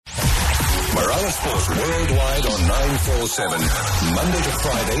Marala Sports worldwide on 947. Monday to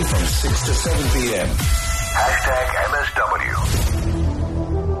Friday from 6 to 7 p.m. #MSW.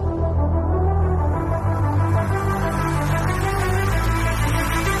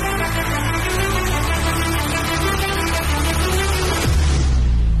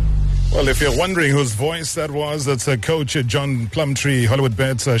 Well, if you're wondering whose voice that was, that's Coach John Plumtree, Hollywood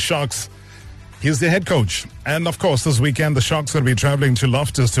Bets Sharks. He's the head coach. And, of course, this weekend, the Sharks will be traveling to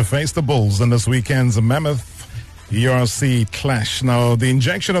Loftus to face the Bulls in this weekend's Mammoth ERC clash. Now, the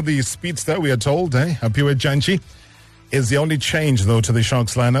injection of the speedster, we are told, Apiwe Janchi, is the only change, though, to the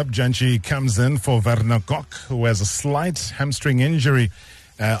Sharks lineup. Janchi comes in for Werner Kok, who has a slight hamstring injury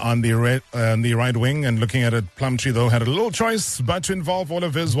on the right wing. And looking at it, Plumtree, though, had a little choice but to involve all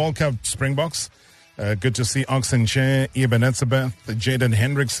of his World Cup Springboks. Good to see Oxenche, Eben Etzebeth, Jaden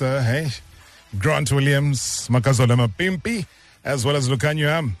Hendricks, Grant Williams, Makazolema Pimpi, as well as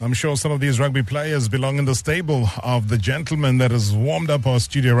Lukanyuam. I'm sure some of these rugby players belong in the stable of the gentleman that has warmed up our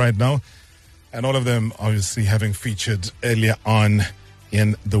studio right now. And all of them obviously having featured earlier on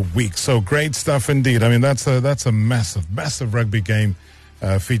in the week. So great stuff indeed. I mean, that's a massive, massive rugby game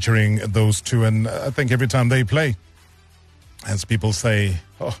featuring those two. And I think every time they play, as people say,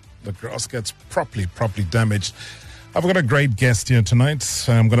 the grass gets properly damaged. I've got a great guest here tonight.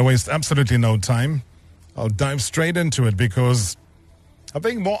 I'm going to waste absolutely no time. I'll dive straight into it because I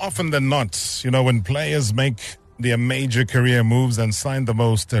think more often than not, when players make their major career moves and sign the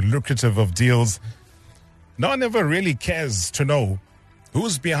most lucrative of deals, no one ever really cares to know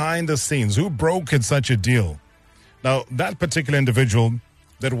who's behind the scenes, who brokered such a deal. Now, that particular individual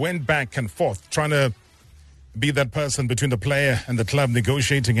that went back and forth trying to be that person between the player and the club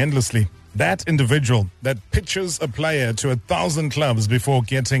negotiating endlessly, that individual that pitches a player to 1,000 clubs before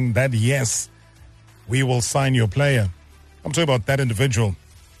getting that yes, we will sign your player. I'm talking about that individual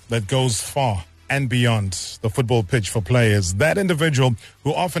that goes far and beyond the football pitch for players. That individual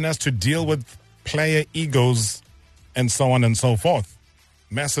who often has to deal with player egos and so on and so forth.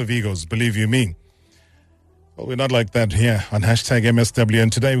 Massive egos, believe you me. Well, we're not like that here on #MSW.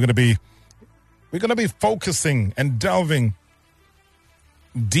 And today we're going to be focusing and delving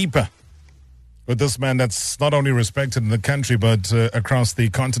deeper with this man that's not only respected in the country but across the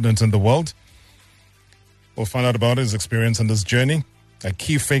continent and the world. We'll find out about his experience in this journey, a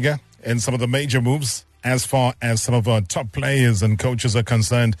key figure in some of the major moves as far as some of our top players and coaches are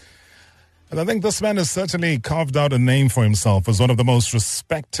concerned. And I think this man has certainly carved out a name for himself as one of the most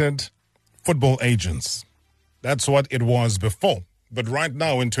respected football agents. That's what it was before. But right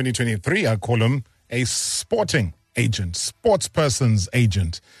now in 2023, I call him a sporting agent, sports person's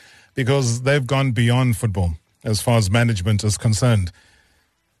agent, because they've gone beyond football as far as management is concerned.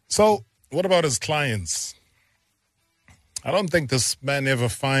 So what about his clients? I don't think this man ever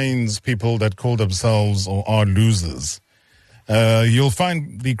finds people that call themselves or are losers. You'll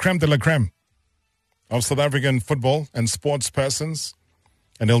find the creme de la creme of South African football and sports persons,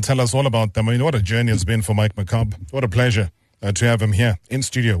 and he'll tell us all about them. I mean, what a journey it's been for Mike Makaab. What a pleasure to have him here in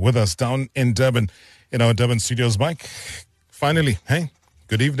studio with us down in Durban, in our Durban studios. Mike, finally, hey,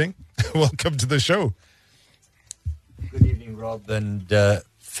 good evening. Welcome to the show. Good evening, Rob. And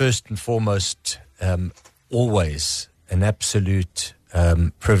first and foremost, always an absolute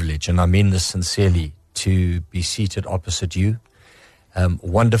privilege, and I mean this sincerely, to be seated opposite you.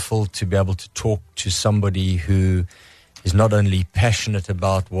 Wonderful to be able to talk to somebody who is not only passionate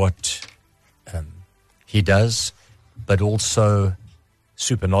about what he does, but also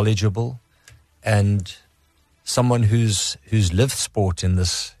super knowledgeable, and someone who's lived sport in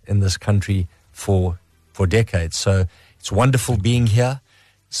this country for decades. So it's wonderful being here.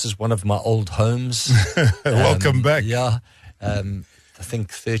 This is one of my old homes. Welcome back. Yeah. I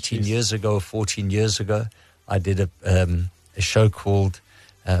think 13 years ago, 14 years ago, I did a show called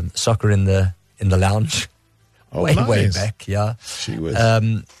Soccer in the Lounge. Oh, way nice. back, yeah. She was.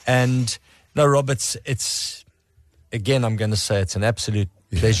 And no, Rob, it's again, I'm going to say it's an absolute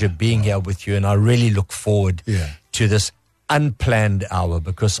pleasure being here with you, and I really look forward to this unplanned hour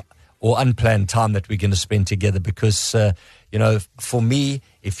or unplanned time that we're going to spend together, because, for me,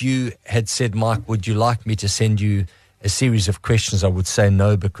 if you had said, Mike, would you like me to send you a series of questions, I would say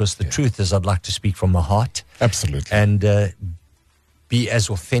no, because the truth is I'd like to speak from my heart. Absolutely. And be as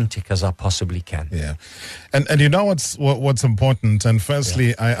authentic as I possibly can. Yeah. And you know what's important? And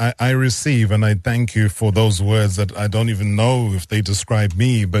firstly, I receive and I thank you for those words that I don't even know if they describe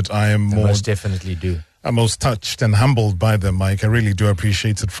me, but I am most definitely do. I'm most touched and humbled by them, Mike. I really do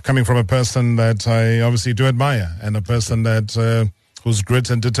appreciate it. Coming from a person that I obviously do admire, and a person that whose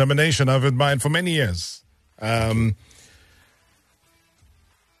grit and determination I've admired for many years.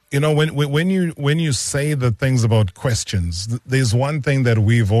 You know, when you say the things about questions, there's one thing that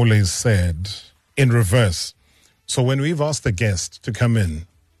we've always said in reverse. So when we've asked the guest to come in,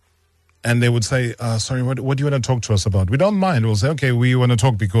 and they would say, sorry, what do you want to talk to us about? We don't mind. We'll say, okay, we want to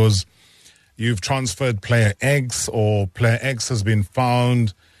talk because you've transferred player X, or player X has been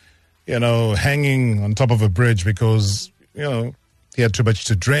found, you know, hanging on top of a bridge because, you know, he had too much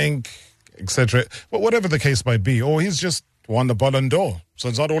to drink, etc. But whatever the case might be, or he's just won the Ballon d'Or. So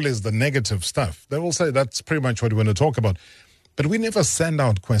it's not always the negative stuff. They will say that's pretty much what we want to talk about. But we never send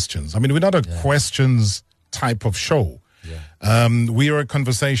out questions. I mean, we're not a questions type of show. Yeah. We are a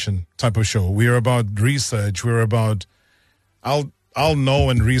conversation type of show. We are about research. We're about, I'll know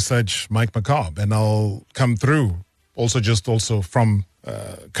and research Mike Makaab, and I'll come through also from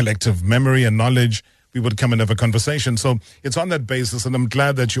collective memory and knowledge. We would come and have a conversation. So it's on that basis, and I'm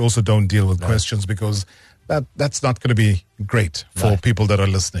glad that you also don't deal with questions, because that's not going to be great for people that are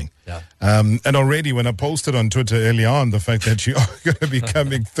listening. Yeah. And already when I posted on Twitter early on the fact that you are going to be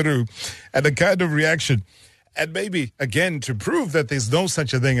coming through, and the kind of reaction, and maybe, again, to prove that there's no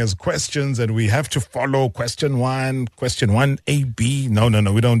such a thing as questions and we have to follow question one, A, B. No,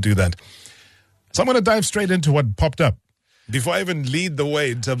 we don't do that. So I'm going to dive straight into what popped up before I even lead the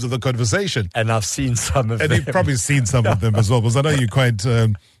way in terms of the conversation. And I've seen some of them. And you've probably seen some of them as well, because I know you're quite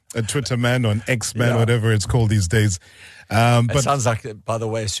a Twitter man or an X-Man, whatever it's called these days. But it sounds like, by the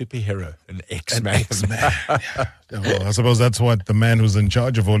way, a superhero, an X-Man. An X-Man. Well, I suppose that's what the man who's in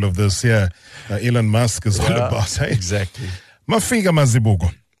charge of all of this, Elon Musk, is all about. Hey? Exactly. Mafika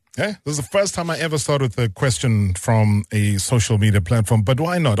Mazibuko. This is the first time I ever start with a question from a social media platform. But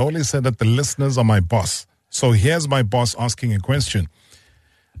why not? I always said that the listeners are my boss. So here's my boss asking a question.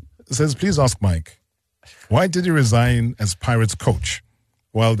 It says, please ask Mike, why did he resign as Pirates coach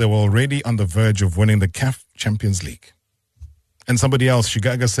while they were already on the verge of winning the CAF Champions League? And somebody else,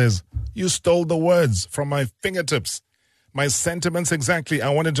 Shigaga, says, you stole the words from my fingertips. My sentiments exactly. I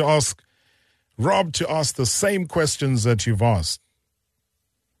wanted to ask Rob to ask the same questions that you've asked.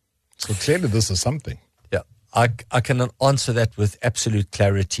 So clearly this is something. Yeah, I can answer that with absolute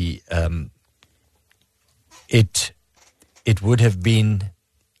clarity. It would have been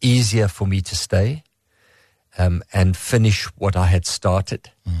easier for me to stay and finish what I had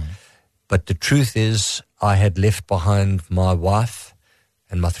started. But the truth is, I had left behind my wife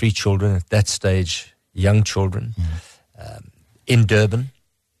and my 3 children at that stage, young children, in Durban,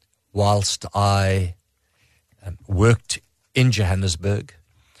 whilst I worked in Johannesburg.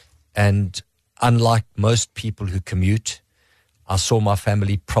 And unlike most people who commute, I saw my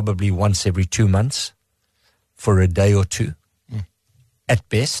family probably once every 2 months for a day or two at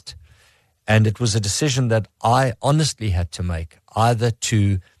best. And it was a decision that I honestly had to make, either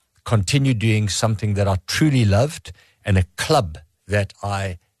to continue doing something that I truly loved and a club that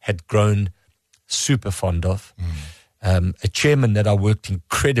I had grown super fond of, a chairman that I worked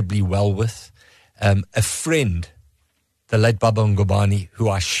incredibly well with, a friend, the late Baba Ngubani, who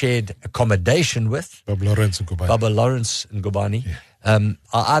I shared accommodation with, Baba Lawrence Ngubani. I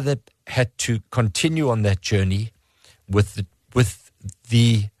either had to continue on that journey with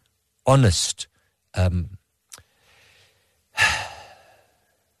the honest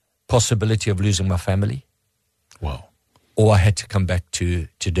possibility of losing my family. Wow. Or I had to come back to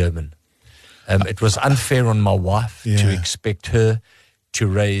Durban. It was unfair on my wife to expect her to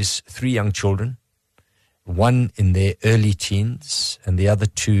raise 3 young children, one in their early teens, and the other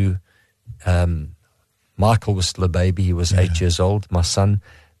 2, Michael was still a baby, he was 8 years old, my son,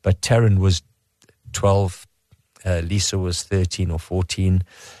 but Taryn was 12, Lisa was 13 or 14.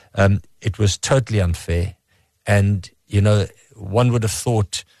 It was totally unfair. And, you know, one would have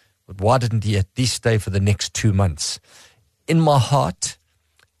thought, why didn't he at least stay for the next 2 months? In my heart,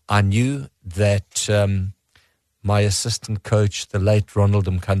 I knew that my assistant coach, the late Ronald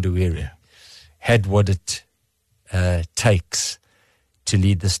Mkanduwiri, had what it takes to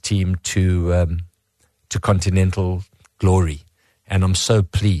lead this team to continental glory. And I'm so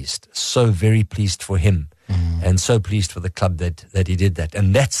pleased, so very pleased for him, and so pleased for the club that he did that.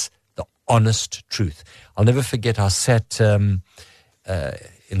 And that's the honest truth. I'll never forget, I sat in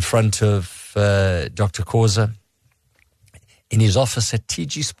front of Dr. Khoza in his office at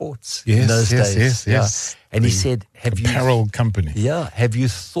TG Sports in those days. Yes. And he said, apparel company. Yeah, have you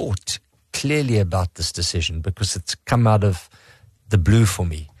thought clearly about this decision? Because it's come out of the blue for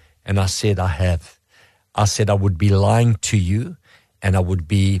me. And I said, I have. I said, I would be lying to you, and I would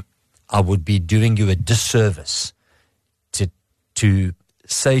be doing you a disservice to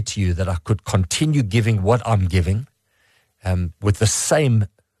say to you that I could continue giving what I'm giving with the same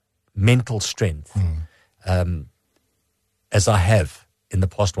mental strength as I have in the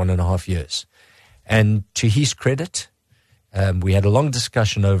past 1.5 years. And to his credit, we had a long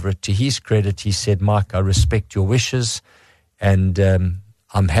discussion over it. To his credit, he said, Mike, I respect your wishes, and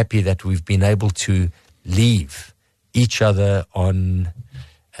I'm happy that we've been able to leave each other on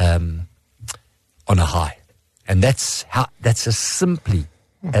a high. And that's as simply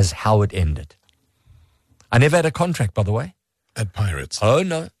as how it ended. I never had a contract, by the way. At Pirates? Oh,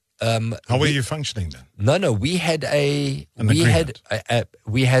 no. How were you functioning then? No. We had a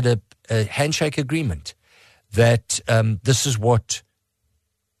handshake agreement that this is what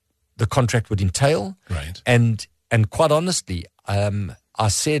the contract would entail. Right. And quite honestly, I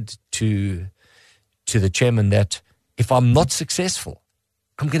said to the chairman that if I'm not successful,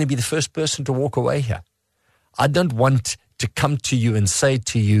 I'm going to be the first person to walk away here. I don't want to come to you and say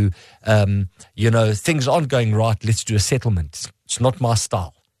to you, things aren't going right, let's do a settlement. It's not my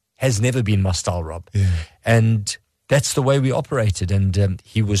style. Has never been my style, Rob. Yeah. And that's the way we operated. And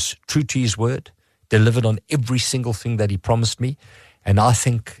he was true to his word, delivered on every single thing that he promised me. And I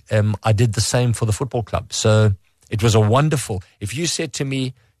think I did the same for the football club. So it was a wonderful, if you said to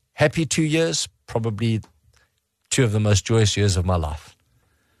me, happy 2 years, probably 2 of the most joyous years of my life.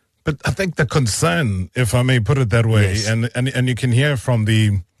 But I think the concern, if I may put it that way, Yes. and you can hear from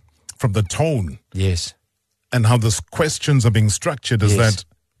the tone, Yes. and how these questions are being structured, is Yes. that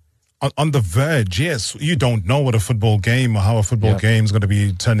on the verge, yes, you don't know what a football game or how a football game is going to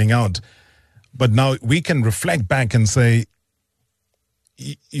be turning out. But now we can reflect back and say,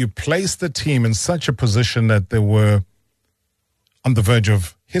 you placed the team in such a position that they were on the verge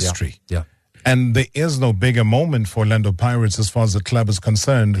of history. Yeah. And there is no bigger moment for Orlando Pirates as far as the club is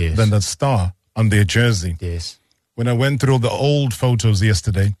concerned Yes. than that star on their jersey. Yes. When I went through the old photos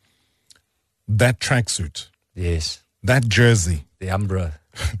yesterday, that tracksuit, Yes. that jersey, The Umbro.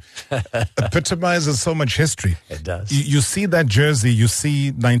 epitomizes so much history. It does. You see that jersey, you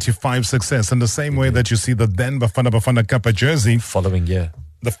see 95 success in the same way that you see the then Bafana Kappa jersey Following year.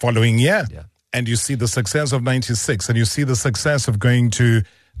 the following year. Yeah. And you see the success of 96, and you see the success of going to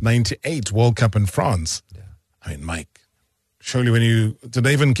 98 World Cup in France. Yeah. I mean, Mike, surely did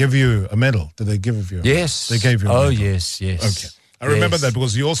they even give you a medal? Did they give you? Yes. They gave you a Oh, medal. yes. Okay. I remember Yes. that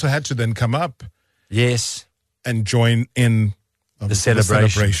because you also had to then come up Yes. and join in The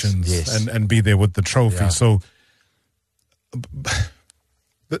celebrations. Yes. and be there with the trophy. Yeah. So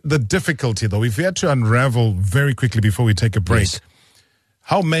the difficulty, though, if we had to unravel very quickly before we take a break, Yes.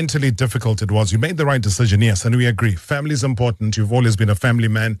 how mentally difficult it was. You made the right decision, yes, and we agree. Family is important. You've always been a family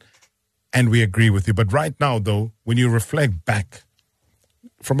man, and we agree with you. But right now, though, when you reflect back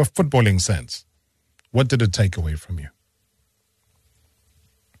from a footballing sense, what did it take away from you?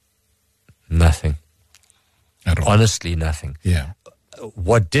 Nothing. At all. Honestly, nothing. Yeah.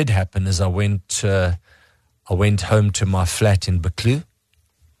 What did happen is I went home to my flat in Buccleuch,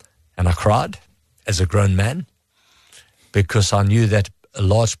 and I cried as a grown man because I knew that a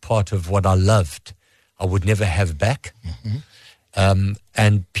large part of what I loved I would never have back. Mm-hmm.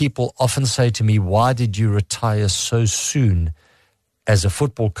 And people often say to me, why did you retire so soon as a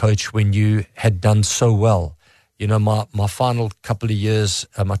football coach when you had done so well? You know, my final couple of years,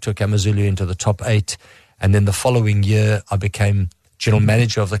 I took Amazulu into the top 8, and then the following year I became general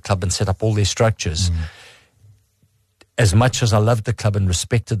manager of the club and set up all their structures. Mm. As much as I loved the club and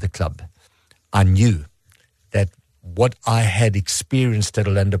respected the club, I knew that what I had experienced at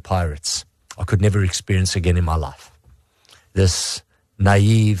Orlando Pirates, I could never experience again in my life. This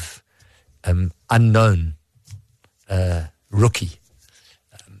naive, unknown rookie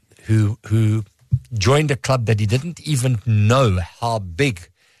who joined a club that he didn't even know how big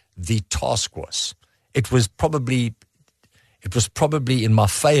the task was. It was probably in my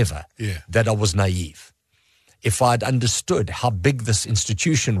favor that I was naive. If I'd understood how big this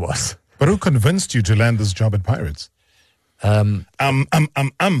institution was. But who convinced you to land this job at Pirates? That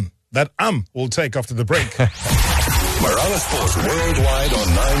we'll take after the break. Marala Sports worldwide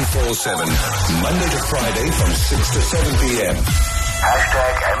on 947. Monday to Friday from 6 to 7 p.m.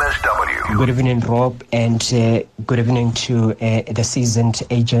 #MSW. Good evening, Rob, and good evening to the seasoned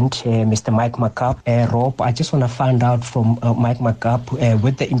agent, Mr. Mike Makaab. Rob, I just want to find out from Mike Makaab,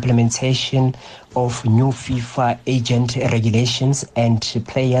 with the implementation of new FIFA agent regulations and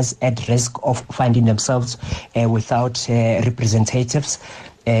players at risk of finding themselves without representatives,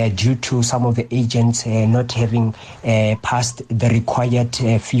 due to some of the agents not having passed the required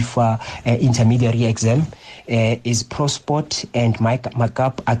FIFA intermediary exam, is Prosport and Mike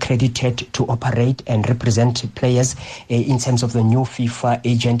Makaab accredited to operate and represent players in terms of the new FIFA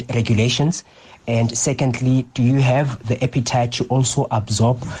agent regulations? And secondly, do you have the appetite to also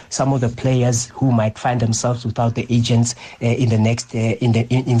absorb some of the players who might find themselves without the agents in the next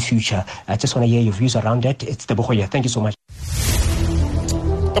in future? I just want to hear your views around that. It's Tebogo here. Thank you so much.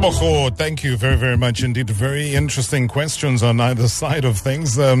 Tebogo, thank you very, very much indeed. Very interesting questions on either side of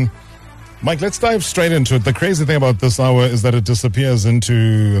things. Mike, let's dive straight into it. The crazy thing about this hour is that it disappears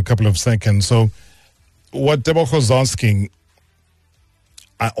into a couple of seconds. So what Tebogo's asking,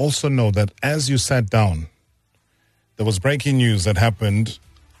 I also know that as you sat down, there was breaking news that happened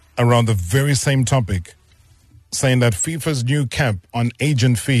around the very same topic, saying that FIFA's new cap on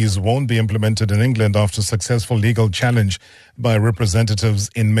agent fees won't be implemented in England after successful legal challenge by representatives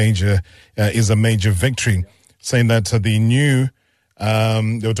is a major victory. Saying that they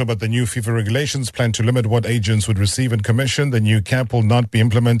were talking about the new FIFA regulations plan to limit what agents would receive in commission. The new cap will not be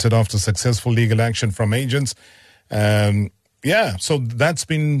implemented after successful legal action from agents. So that's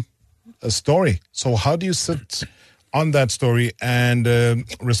been a story. So how do you sit on that story and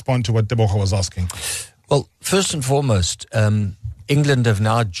respond to what Tebogo was asking? Well, first and foremost, England have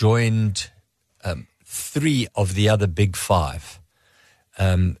now joined three of the other big five.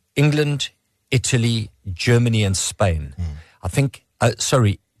 England, Italy, Germany, and Spain. I think,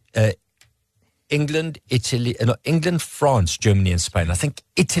 England, France, Germany, and Spain. I think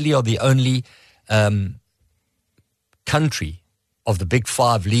Italy are the only country of the big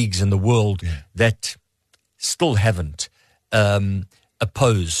five leagues in the world that still haven't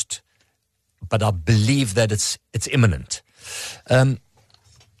opposed, but I believe that it's imminent.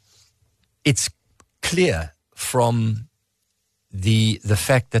 It's clear from the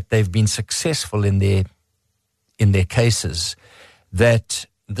fact that they've been successful in their cases that,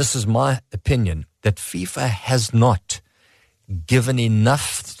 this is my opinion, that FIFA has not given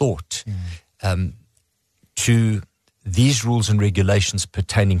enough thought to these rules and regulations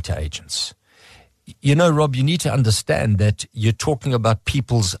pertaining to agents. You know, Rob, you need to understand that you're talking about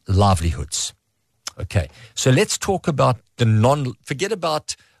people's livelihoods. Okay, so let's talk about forget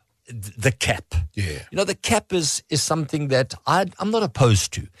about the cap. Yeah. You know, the cap is something that I'm not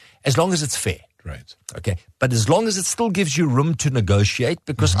opposed to, as long as it's fair. Right. Okay, but as long as it still gives you room to negotiate,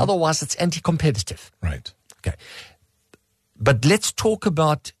 because otherwise it's anti-competitive. Right. Okay, but let's talk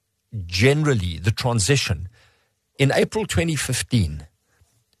about generally the transition. In April 2015,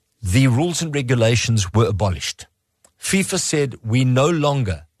 the rules and regulations were abolished. FIFA said we no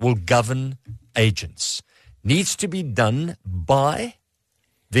longer will govern agents. Needs to be done by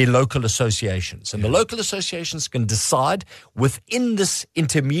their local associations. And the local associations can decide within this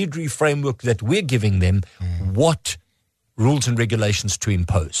intermediary framework that we're giving them what rules and regulations to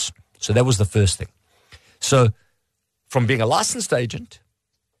impose. So that was the first thing. So from being a licensed agent,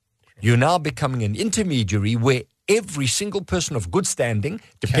 you're now becoming an intermediary where every single person of good standing,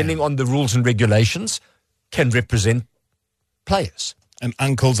 depending on the rules and regulations, can represent players. And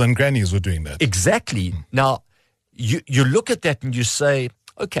uncles and grannies were doing that. Exactly. Now, you look at that and you say,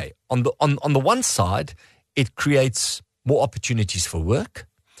 okay, on the one side, it creates more opportunities for work,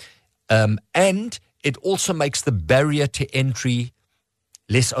 and it also makes the barrier to entry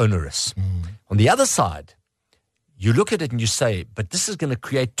less onerous. On the other side, you look at it and you say, but this is going to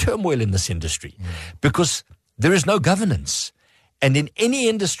create turmoil in this industry because there is no governance. And in any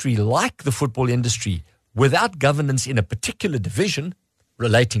industry like the football industry, without governance in a particular division,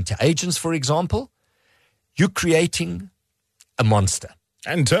 relating to agents, for example, you're creating a monster.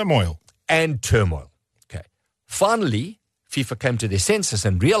 And turmoil. Okay. Finally, FIFA came to their senses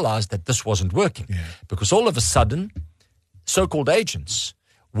and realized that this wasn't working because all of a sudden, so-called agents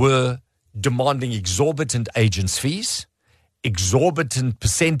were demanding exorbitant agents' fees, exorbitant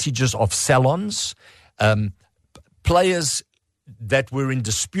percentages of salons. Players that were in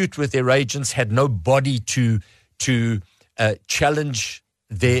dispute with their agents had no body to challenge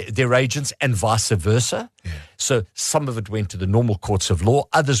their agents, and vice versa. So some of it went to the normal courts of law,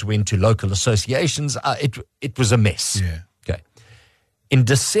 others went to local associations. It was a mess. Okay. In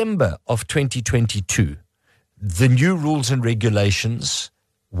December of 2022, the new rules and regulations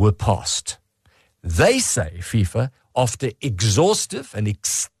were passed. They say, FIFA, after exhaustive and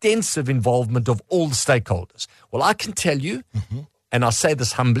extensive involvement of all the stakeholders. Well, I can tell you, and I say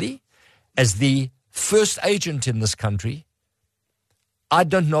this humbly, as the first agent in this country, I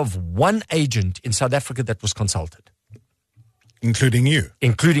don't know of one agent in South Africa that was consulted. Including you?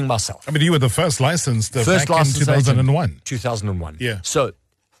 Including myself. I mean, you were the first licensed back in 2001. 2001. Yeah. So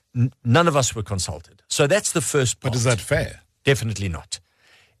none of us were consulted. So that's the first part. But is that fair? Definitely not.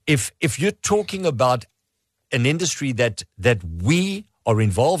 If you're talking about an industry that we are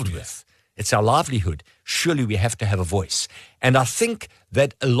involved with, It's our livelihood. Surely we have to have a voice. And I think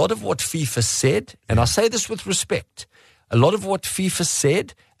that a lot of what FIFA said, and I say this with respect, a lot of what FIFA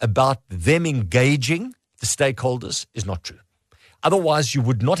said about them engaging the stakeholders is not true. Otherwise, you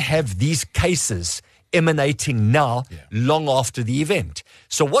would not have these cases emanating now, long after the event.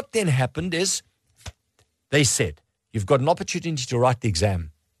 So what then happened is they said, you've got an opportunity to write the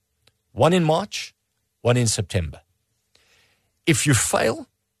exam. One in March, one in September. If you fail,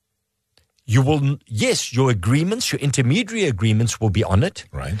 you will, yes, your agreements, your intermediary agreements will be honoured.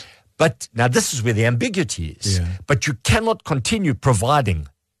 Right. But now this is where the ambiguity is. Yeah. But you cannot continue providing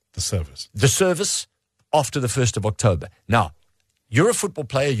The service. after the 1st of October. Now, you're a football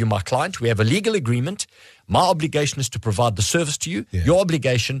player, you're my client, we have a legal agreement. My obligation is to provide the service to you. Yeah. Your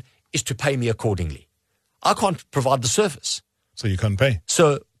obligation is to pay me accordingly. I can't provide the service. So you can't pay.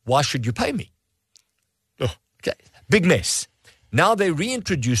 So why should you pay me? Oh. Okay. Big mess. Now they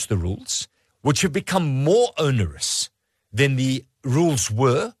reintroduce the rules, which have become more onerous than the rules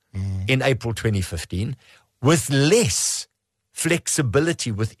were in April 2015, with less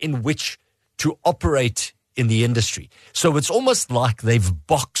flexibility within which to operate in the industry. So it's almost like they've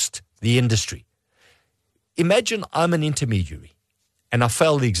boxed the industry. Imagine I'm an intermediary and I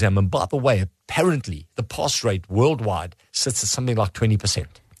fail the exam. And by the way, apparently the pass rate worldwide sits at something like 20%.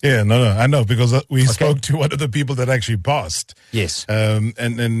 Yeah, no, I know, because we spoke to one of the people that actually passed. Yes.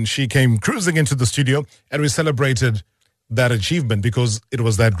 And she came cruising into the studio, and we celebrated that achievement because it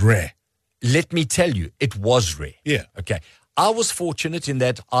was that rare. Let me tell you, it was rare. Yeah. Okay. I was fortunate in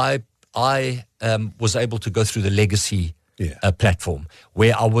that I was able to go through the legacy platform,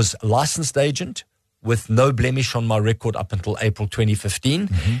 where I was a licensed agent with no blemish on my record up until April 2015,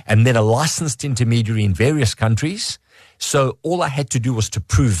 and then a licensed intermediary in various countries. So all I had to do was to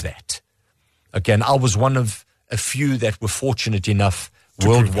prove that. Okay, and I was one of a few that were fortunate enough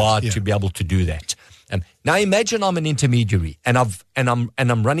worldwide to be able to do that. Now imagine I'm an intermediary and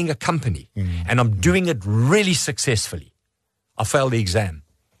I'm running a company and I'm doing it really successfully. I fail the exam.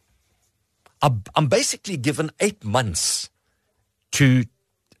 I'm basically given 8 months to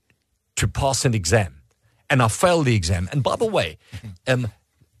pass an exam, and I fail the exam. And by the way,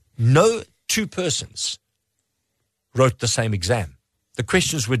 no two persons wrote the same exam. The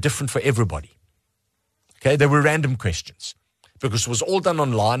questions were different for everybody. Okay, they were random questions because it was all done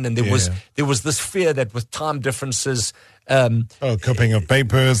online, and there was this fear that with time differences, copying of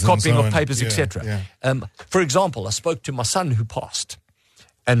papers, etc. For example, I spoke to my son who passed,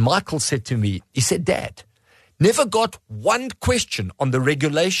 and Michael said to me, he said, "Dad, never got one question on the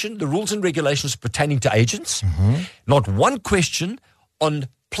regulation, the rules and regulations pertaining to agents, not one question on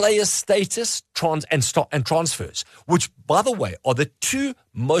player status and transfers, which, by the way, are the two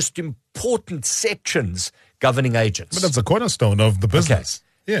most important sections governing agents." But that's a cornerstone of the business.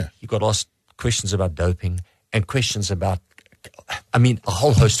 Okay. Yeah. You got asked questions about doping and questions about, a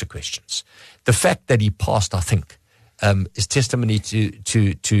whole host of questions. The fact that he passed, I think, is testimony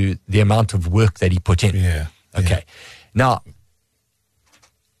to the amount of work that he put in. Yeah. Okay. Now,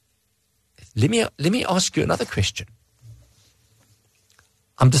 let me ask you another question.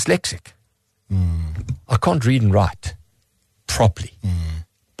 I'm dyslexic. I can't read and write properly,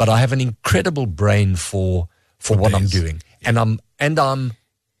 but I have an incredible brain for what I'm doing, and I'm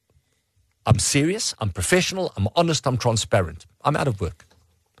serious. I'm professional. I'm honest. I'm transparent. I'm out of work.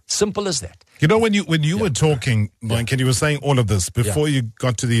 Simple as that. You know, when you were talking, Mike, and you were saying all of this before you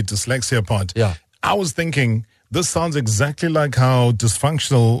got to the dyslexia part, I was thinking, this sounds exactly like how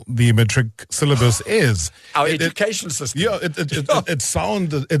dysfunctional the matric syllabus is. Our education system. Yeah, it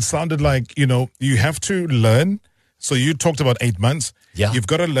sounded like, you have to learn. So you talked about 8 months. Yeah. You've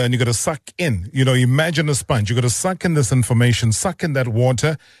got to learn. You've got to suck in. Imagine a sponge. You've got to suck in this information, suck in that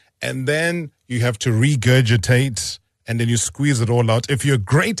water, and then you have to regurgitate, and then you squeeze it all out. If you're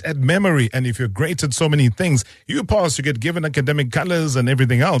great at memory and if you're great at so many things, you pass, you get given academic colors and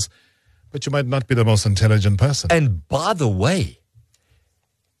everything else. But you might not be the most intelligent person. And by the way,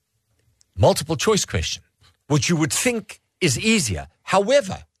 multiple choice question, which you would think is easier.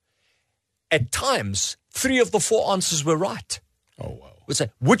 However, at times, 3 of the 4 answers were right. Oh, wow. We'd say,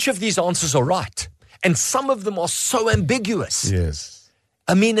 which of these answers are right? And some of them are so ambiguous. Yes.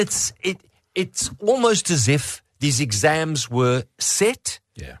 It's almost as if these exams were set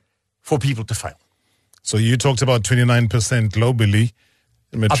for people to fail. So you talked about 29% globally.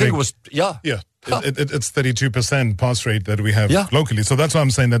 I think it was, Yeah. It's 32% pass rate that we have locally. So that's why I'm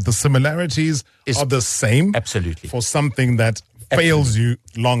saying that the similarities are the same. Absolutely. For something that fails you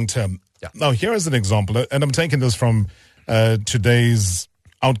long term. Yeah. Now, here is an example, and I'm taking this from today's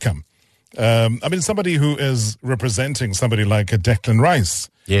outcome. Somebody who is representing somebody like a Declan Rice.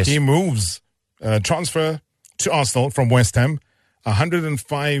 Yes. He moves, transfer to Arsenal from West Ham,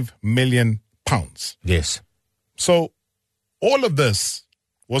 £105 million. Yes. So all of this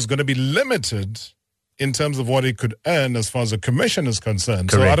was going to be limited in terms of what he could earn as far as a commission is concerned.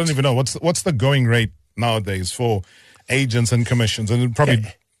 Correct. So I don't even know what's the going rate nowadays for agents and commissions, and it probably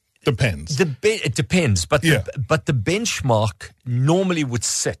depends. It depends, but the benchmark normally would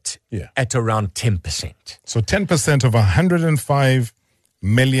sit at around 10%. So 10% of £105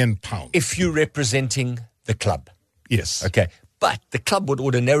 million. If you're representing the club. Yes. Okay. But the club would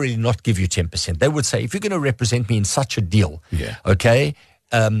ordinarily not give you 10%. They would say, if you're going to represent me in such a deal, okay,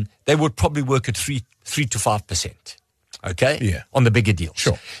 they would probably work at 3 to 5%, okay, on the bigger deals.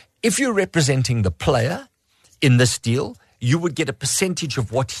 Sure. If you're representing the player in this deal, you would get a percentage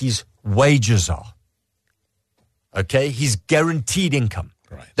of what his wages are, okay, his guaranteed income.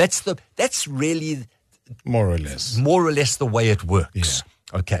 Right. That's really more or less the way it works.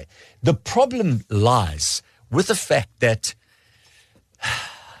 Yeah. Okay. The problem lies with the fact that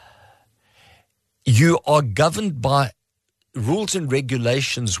you are governed by rules and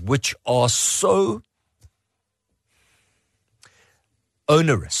regulations which are so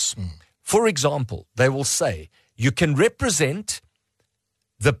onerous. For example, they will say you can represent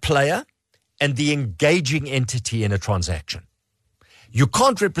the player and the engaging entity in a transaction. You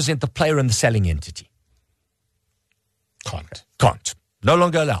can't represent the player and the selling entity. Can't. No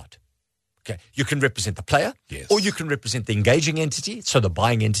longer allowed. Okay. You can represent the player, or you can represent the engaging entity, so the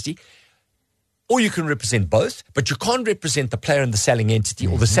buying entity, or you can represent both, but you can't represent the player and the selling entity,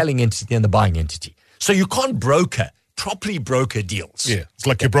 or the selling entity and the buying entity. So you can't properly broker deals. Yeah, it's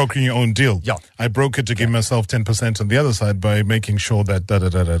like you're brokering your own deal. Yeah. I broker to give myself 10% on the other side by making sure that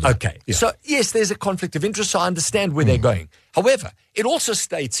Okay. Yeah. So, yes, there's a conflict of interest, so I understand where they're going. However, it also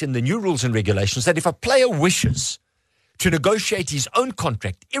states in the new rules and regulations that if a player wishes to negotiate his own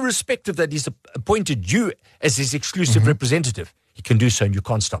contract, irrespective that he's appointed you as his exclusive representative, he can do so and you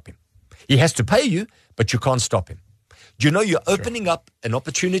can't stop him. He has to pay you, but you can't stop him. Do you know you're opening up an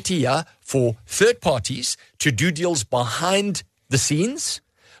opportunity here for third parties to do deals behind the scenes,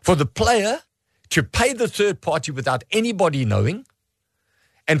 for the player to pay the third party without anybody knowing,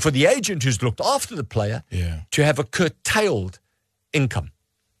 and for the agent who's looked after the player to have a curtailed income.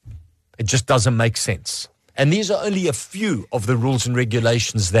 It just doesn't make sense. And these are only a few of the rules and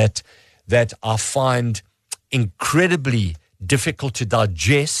regulations that I find incredibly difficult to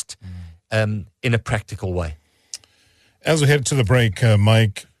digest in a practical way. As we head to the break,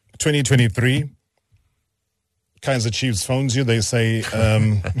 Mike, 2023, Kaizer Chiefs phones you. They say,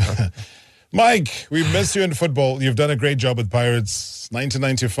 Mike, we miss you in football. You've done a great job with Pirates,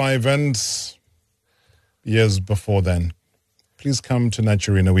 1995 and years before then. Please come to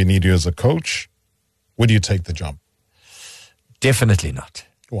Naturina. We need you as a coach. Would you take the job? Definitely not.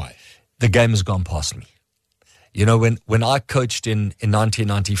 Why? The game has gone past me. You know, when I coached in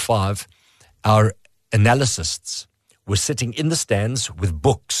 1995, our analysts were sitting in the stands with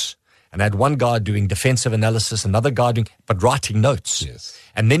books. And I had one guy doing defensive analysis, another guy but writing notes. Yes.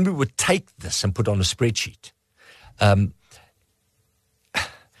 And then we would take this and put on a spreadsheet.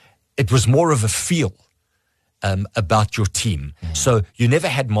 It was more of a feel about your team. So you never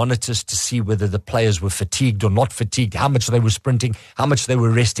had monitors to see whether the players were fatigued or not fatigued, how much they were sprinting, how much they were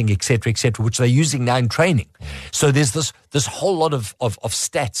resting, etc., which they're using now in training. So there's this whole lot of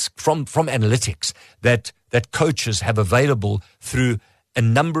stats from analytics that coaches have available through a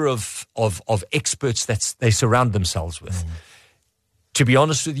number of experts that they surround themselves with. To be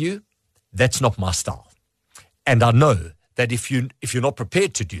honest with you, that's not my style. And I know that if you're not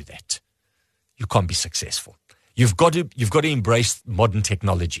prepared to do that, you can't be successful. You've got to embrace modern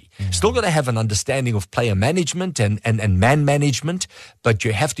technology. Still got to have an understanding of player management and man management, but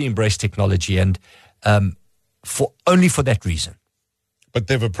you have to embrace technology, and only for that reason. But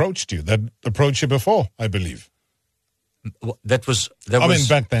they've approached you. That approached you before, I believe. That was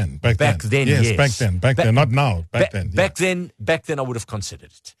back then. Back then, yes. Back then, not now. Back then, I would have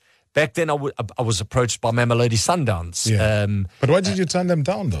considered it. Back then, I was approached by Mamelodi Sundowns. Yeah. But why did you turn them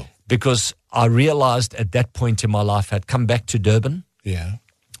down, though? Because I realized at that point in my life, I'd come back to Durban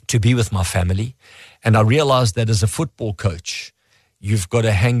to be with my family. And I realized that as a football coach, you've got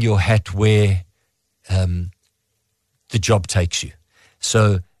to hang your hat where the job takes you.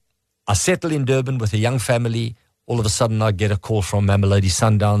 So I settle in Durban with a young family. All of a sudden, I get a call from Mamelodi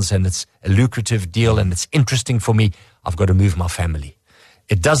Sundowns, and it's a lucrative deal, and it's interesting for me. I've got to move my family.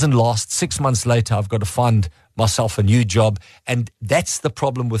 It doesn't last. 6 months later, I've got to find myself a new job. And that's the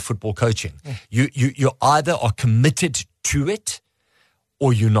problem with football coaching. You either are committed to it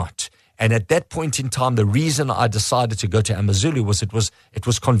or you're not. And at that point in time, the reason I decided to go to Amazulu was it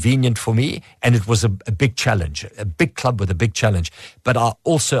was convenient for me, and it was a big challenge, a big club with a big challenge. But I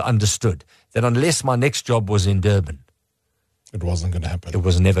also understood that unless my next job was in Durban, it wasn't going to happen. It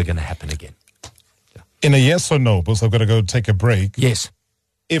was never going to happen again. Yeah. In a yes or no, because I've got to go take a break. Yes.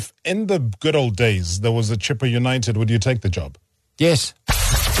 If in the good old days there was a Chipper United, would you take the job? Yes.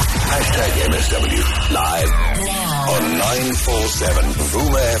 #MSW live now on 947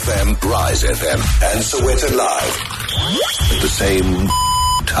 Vuma FM, Rise FM, and Soweto Live at the same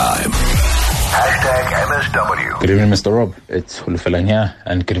time. #MSW. Good evening, Mr. Rob. It's Hulufelang here,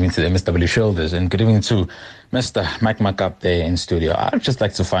 and good evening to the MSW shoulders, and good evening to Mr. Mike Makaab there in studio. I'd just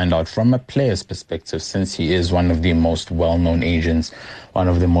like to find out from a player's perspective, since he is one of the most well-known agents, one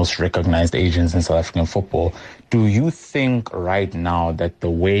of the most recognized agents in South African football, do you think right now that the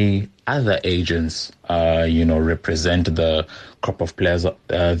way other agents, represent the crop of players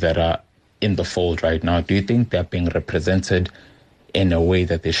that are in the fold right now, do you think they're being represented in a way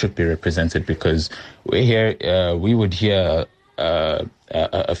that they should be represented? Because we would hear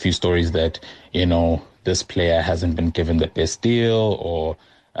a few stories that, this player hasn't been given the best deal, or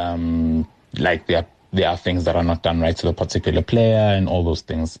there are things that are not done right to the particular player, and all those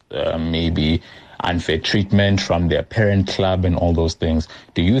things, maybe unfair treatment from their parent club and all those things.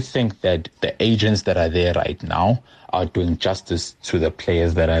 Do you think that the agents that are there right now are doing justice to the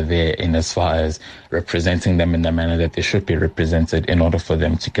players that are there, in as far as representing them in the manner that they should be represented, in order for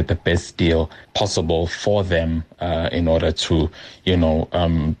them to get the best deal possible for them, in order to,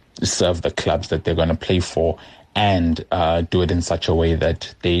 serve the clubs that they're going to play for, and do it in such a way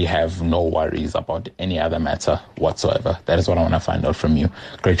that they have no worries about any other matter whatsoever? That is what I want to find out from you.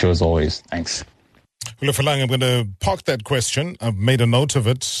 Great show as always. Thanks. Hulufelang, I'm going to park that question. I've made a note of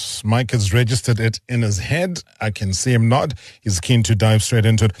it. Mike has registered it in his head. I can see him nod. He's keen to dive straight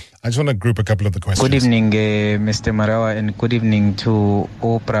into it. I just want to group a couple of the questions. Good evening, Mr. Marawa, and good evening to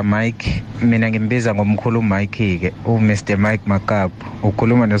Oprah Mike. Mina ngimbiza ngomkhulu Mike ke, Mr. Mike Makaab.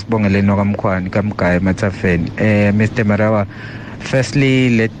 Ukhuluma nosibongele nokamkhwani kamgaya Mathafeni. Mr. Marawa,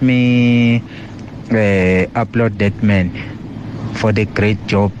 firstly, let me applaud that man for the great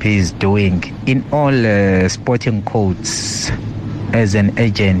job he's doing in all sporting codes as an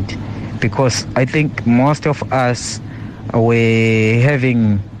agent, because I think most of us were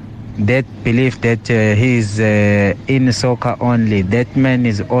having that belief that he's in soccer only. That man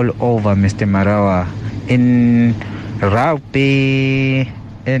is all over, Mr. Marawa, in rugby,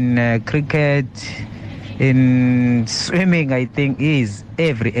 in cricket, in swimming. I think he's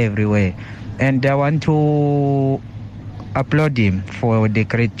everywhere, and I want to applaud him for the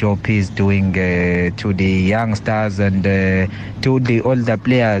great job he's doing to the youngsters and to the older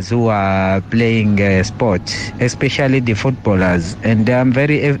players who are playing sport, especially the footballers. And I'm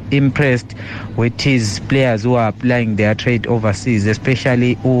very impressed with his players who are applying their trade overseas,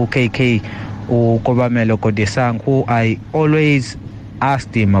 especially UKK, Kobamelo Kodesang, who I always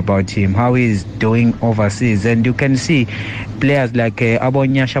asked him about him, how he's doing overseas. And you can see players like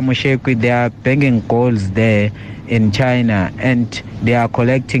Abonyasha Moshekwi, they are banging goals there in China, and they are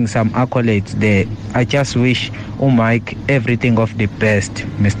collecting some accolades there. I just wish Mike everything of the best,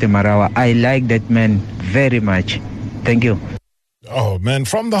 Mr. Marawa. I like that man very much. Thank you. Oh, man,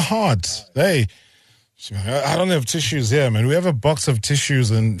 from the heart. Hey, I don't have tissues here, man. We have a box of tissues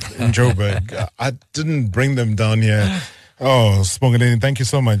in Joburg. I didn't bring them down here. Oh, Spongalini, thank you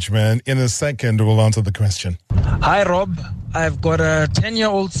so much, man. In a second, we'll answer the question. Hi, Rob. I've got a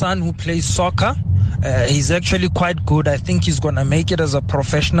 10-year-old son who plays soccer. He's actually quite good. I think he's going to make it as a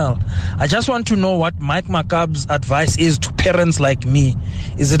professional. I just want to know what Mike Makaab's advice is to parents like me.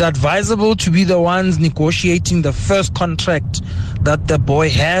 Is it advisable to be the ones negotiating the first contract that the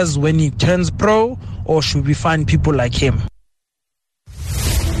boy has when he turns pro, or should we find people like him?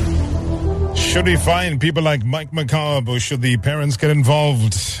 Should we find people like Mike Makaab, or should the parents get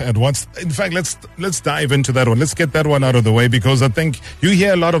involved? And in fact, let's dive into that one. Let's get that one out of the way, because I think you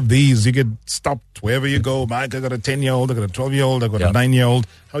hear a lot of these. You get stopped wherever you go. Mike, I got a 10-year-old, I got a 12-year-old, I got a 9-year-old.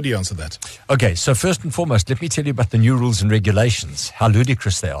 How do you answer that? Okay, so first and foremost, let me tell you about the new rules and regulations, how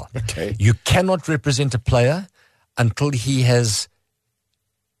ludicrous they are. Okay. You cannot represent a player until he has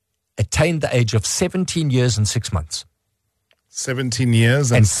attained the age of 17 years and 6 months. 17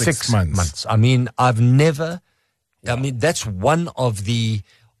 years and 6 months. I mean, that's one of the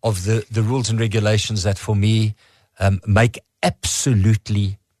rules and regulations that for me make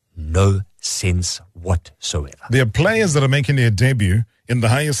absolutely no sense whatsoever. There are players that are making their debut in the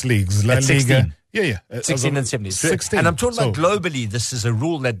highest leagues, La Liga. Yeah. 16 and 17. 16. And I'm talking about globally. This is a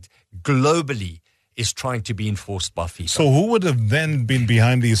rule that globally is trying to be enforced by FIFA. So who would have then been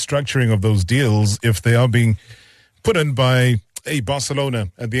behind the structuring of those deals if they are being put in by Barcelona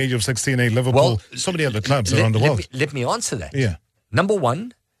at the age of 16, Liverpool, so many other clubs around the world? Let me answer that. Yeah. Number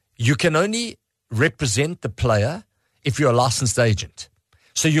one, you can only represent the player if you're a licensed agent.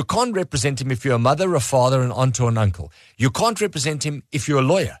 So you can't represent him if you're a mother, a father, an aunt, or an uncle. You can't represent him if you're a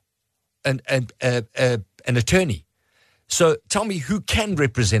lawyer, an attorney. So tell me, who can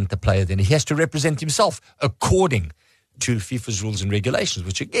represent the player then? He has to represent himself according to FIFA's rules and regulations,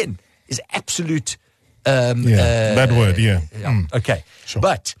 which again is absolute... bad word, Okay. Sure.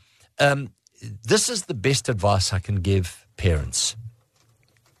 But this is the best advice I can give parents.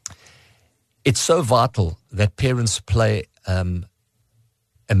 It's so vital that parents play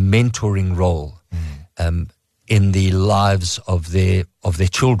a mentoring role in the lives of their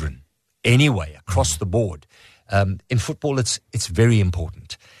children. Anyway, across the board, in football, it's very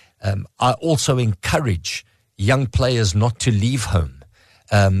important. I also encourage young players not to leave home.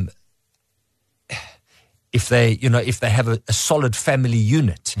 If they have a solid family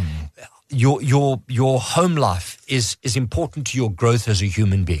unit, your home life is important to your growth as a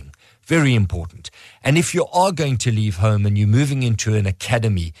human being. Very important. And if you are going to leave home and you're moving into an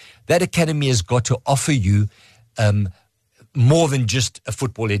academy, that academy has got to offer you more than just a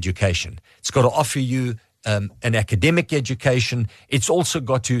football education. It's got to offer you an academic education. It's also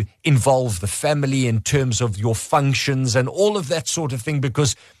got to involve the family in terms of your functions and all of that sort of thing.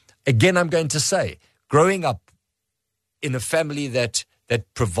 Because, again, I'm going to say, growing up in a family that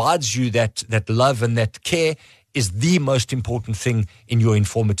provides you that love and that care is the most important thing in your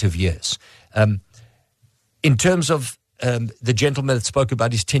informative years. In terms of the gentleman that spoke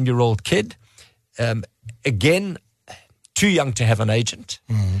about his 10-year-old kid, again, too young to have an agent,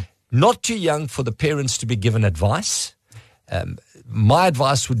 not too young for the parents to be given advice. My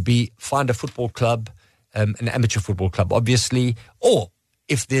advice would be find a football club, an amateur football club, obviously, or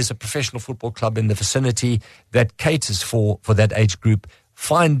if there's a professional football club in the vicinity that caters for that age group,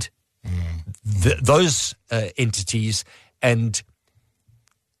 find those entities and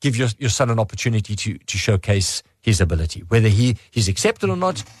give your son an opportunity to showcase his ability. Whether he's accepted or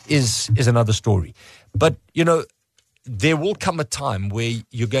not is another story. But, there will come a time where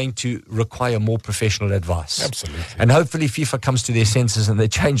you're going to require more professional advice. Absolutely. And hopefully FIFA comes to their senses and they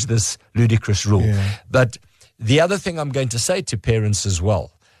change this ludicrous rule. Yeah. But the other thing I'm going to say to parents as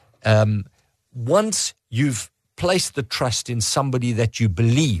well, once you've placed the trust in somebody that you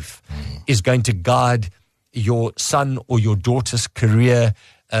believe is going to guide your son or your daughter's career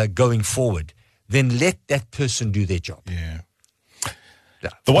going forward, then let that person do their job. Yeah.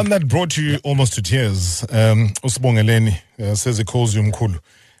 The one that brought you almost to tears, Usibongeleni, says he calls you Mkulu.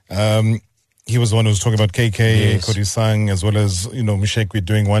 He was the one who was talking about KK, yes, Kodisang, as well as, Mshekwi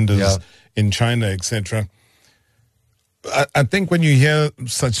doing wonders in China, etc. I think when you hear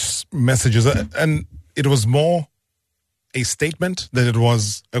such messages, and it was more a statement than it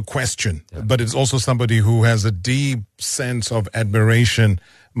was a question, but it's also somebody who has a deep sense of admiration,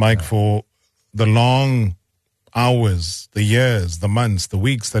 Mike, for the long hours, the years, the months, the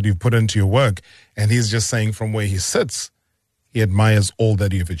weeks that you've put into your work. And he's just saying from where he sits, he admires all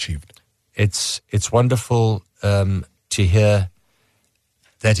that you've achieved. It's wonderful to hear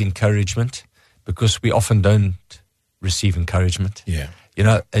that encouragement, because we often don't receive encouragement. Yeah.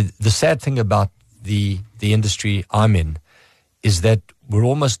 The sad thing about the industry I'm in is that we're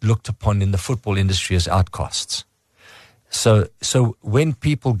almost looked upon in the football industry as outcasts. So when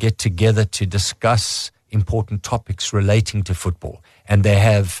people get together to discuss important topics relating to football, and they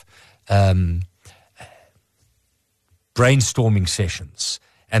have brainstorming sessions,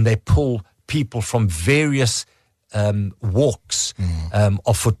 and they pull people from various walks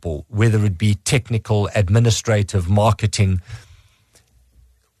of football, whether it be technical, administrative, marketing,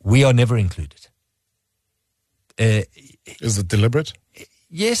 we are never included. Is it deliberate?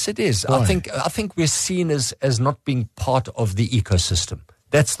 Yes, it is. Why? I think we're seen as not being part of the ecosystem.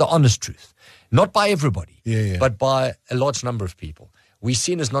 That's the honest truth. Not by everybody, but by a large number of people. We're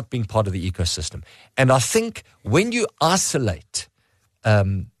seen as not being part of the ecosystem. And I think when you isolate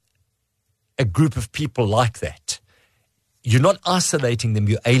a group of people like that, you're not isolating them,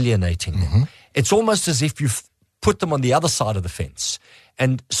 you're alienating them. It's almost as if you've put them on the other side of the fence.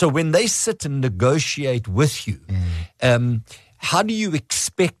 And so when they sit and negotiate with you, how do you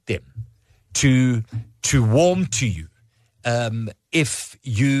expect them to warm to you if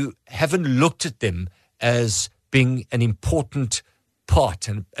you haven't looked at them as being an important part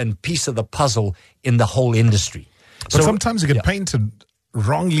and piece of the puzzle in the whole industry? But sometimes you get painted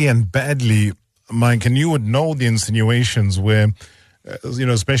wrongly and badly, Mike, and you would know the insinuations where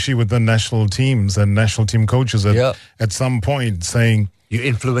especially with the national teams and national team coaches at some point saying, you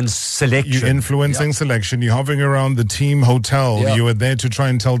influence selection. You're influencing selection. You're hovering around the team hotel. Yeah. You are there to try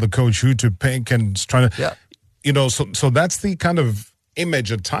and tell the coach who to pick and trying to, so that's the kind of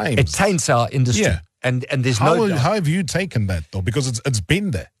image at times. It taints our industry. Yeah. And there's how have you taken that though? Because it's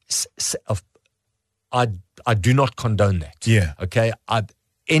been there. I do not condone that. Yeah. Okay.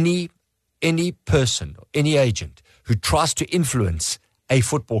 Any person, any agent who tries to influence a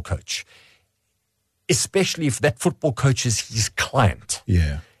football coach, especially if that football coach is his client.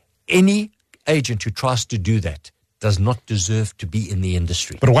 Yeah. Any agent who tries to do that does not deserve to be in the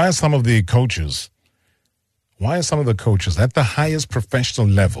industry. But why are some of the coaches at the highest professional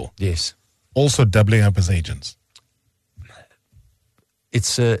level also doubling up as agents?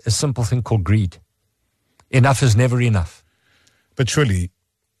 It's a simple thing called greed. Enough is never enough. But surely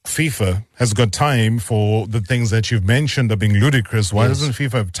FIFA has got time for the things that you've mentioned are being ludicrous. Why doesn't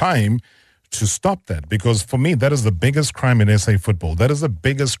FIFA have time to stop that? Because for me, that is the biggest crime in SA football. That is the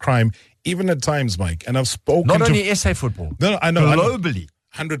biggest crime, even at times, Mike. And I've spoken not only SA football. No, I know. Globally.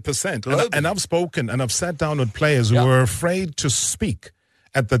 100%. And I've spoken and I've sat down with players who were afraid to speak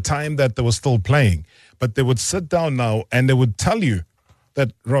at the time that they were still playing. But they would sit down now and they would tell you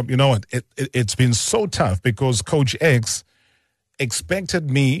that, Rob, you know what, it's been so tough because Coach X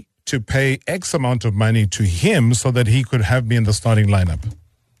expected me to pay X amount of money to him so that he could have me in the starting lineup.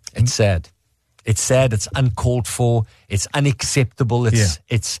 It's sad. It's sad. It's uncalled for. It's unacceptable.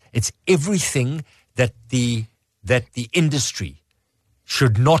 It's everything that the industry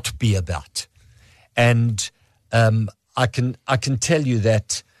should not be about. And I can tell you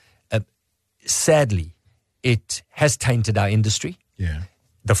that sadly, it has tainted our industry. Yeah.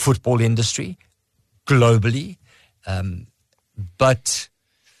 The football industry, globally. But,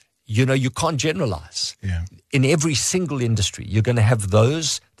 you can't generalize. Yeah. In every single industry, you're going to have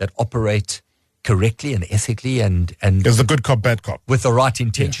those that operate correctly and ethically and there's the good cop, bad cop. with the right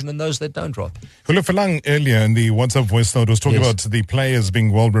intention and those that don't, Rob. Hulu Falang earlier in the WhatsApp voice note was talking about the players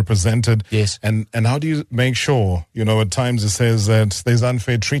being well represented. Yes. And how do you make sure, at times it says that there's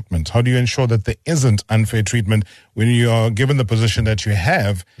unfair treatment. How do you ensure that there isn't unfair treatment when you are given the position that you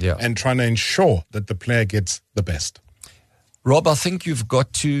have and trying to ensure that the player gets the best? Rob, I think you've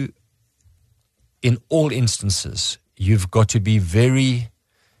got to, in all instances, you've got to be very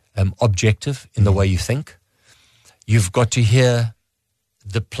objective in the way you think. You've got to hear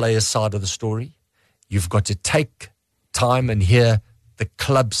the player's side of the story. You've got to take time and hear the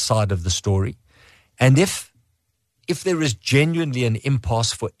club side of the story. And if there is genuinely an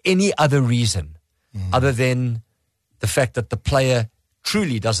impasse for any other reason other than the fact that the player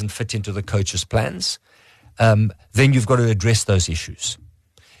truly doesn't fit into the coach's plans, then you've got to address those issues.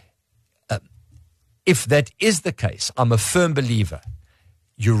 If that is the case, I'm a firm believer,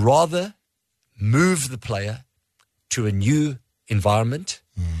 you rather move the player to a new environment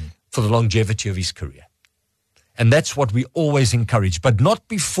for the longevity of his career. And that's what we always encourage, but not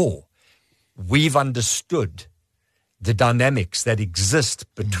before we've understood the dynamics that exist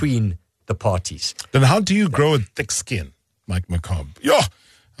between the parties. Then how do you grow a thick skin, Mike Makaab?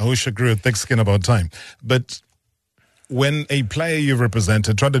 I wish I grew a thick skin about time. But when a player you've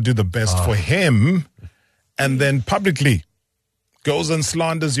represented try to do the best for him and then publicly goes and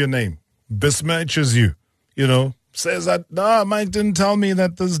slanders your name, besmirches you, says that, Mike didn't tell me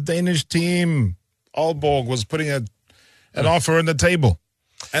that this Danish team, Aalborg, was putting an offer on the table.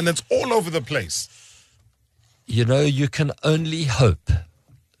 And it's all over the place. You can only hope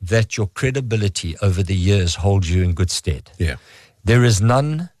that your credibility over the years holds you in good stead. Yeah. There is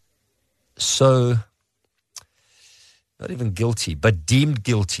none so, not even guilty, but deemed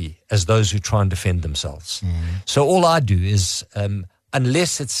guilty as those who try and defend themselves. So all I do is,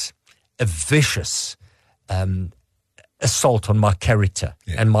 unless it's a vicious assault on my character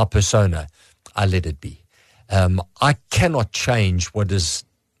and my persona, I let it be. I cannot change what is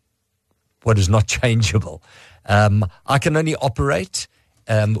not changeable. I can only operate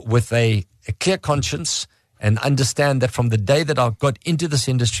with a clear conscience and understand that from the day that I got into this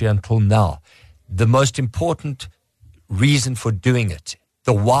industry until now, the most important reason for doing it,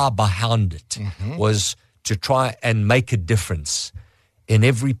 the why behind it, was to try and make a difference in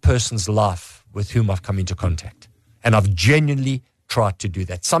every person's life with whom I've come into contact. And I've genuinely tried to do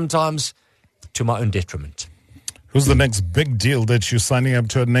that, sometimes to my own detriment. Who's the next big deal that you're signing up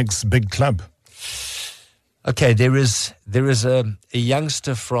to a next big club? Okay, there is a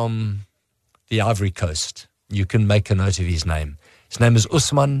youngster from the Ivory Coast. You can make a note of his name. His name is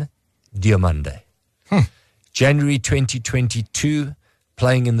Usman Diomande. January 2022,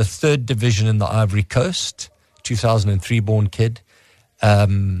 playing in the 3rd division in the Ivory Coast, 2003 born kid.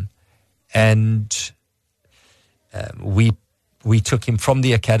 We took him from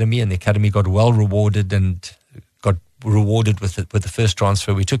the academy, and the academy got well rewarded and got rewarded with the first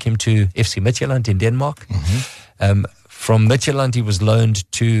transfer. We took him to FC Midtjylland in Denmark. From Midtjylland, he was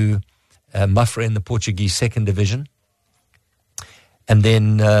loaned to Mafra in the Portuguese second division. And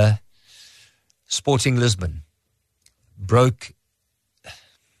then Sporting Lisbon broke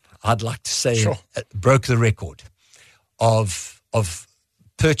the record of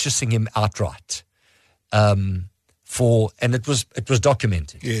purchasing him outright. And it was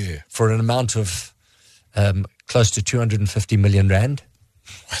documented for an amount of close to 250 million rand.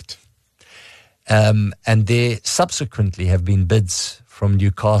 What? And there subsequently have been bids from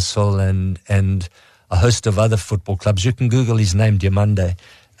Newcastle and a host of other football clubs. You can Google his name, Diamande,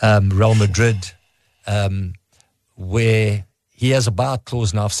 Real Madrid, where he has a buyout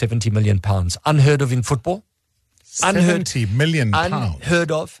clause now of £70 million. Unheard of in football. £70 million.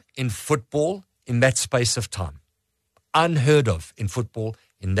 Unheard of in football in that space of time. Unheard of in football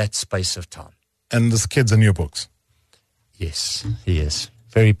in that space of time. And this kid's in your books? Yes, he is.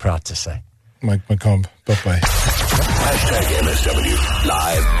 Very proud to say. Mike Makaab, bye-bye. #MSW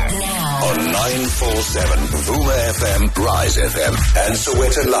live now on 947 Vuma FM, Rise FM, and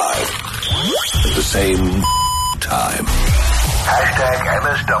Soweto Live at the same time.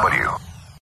 #MSW.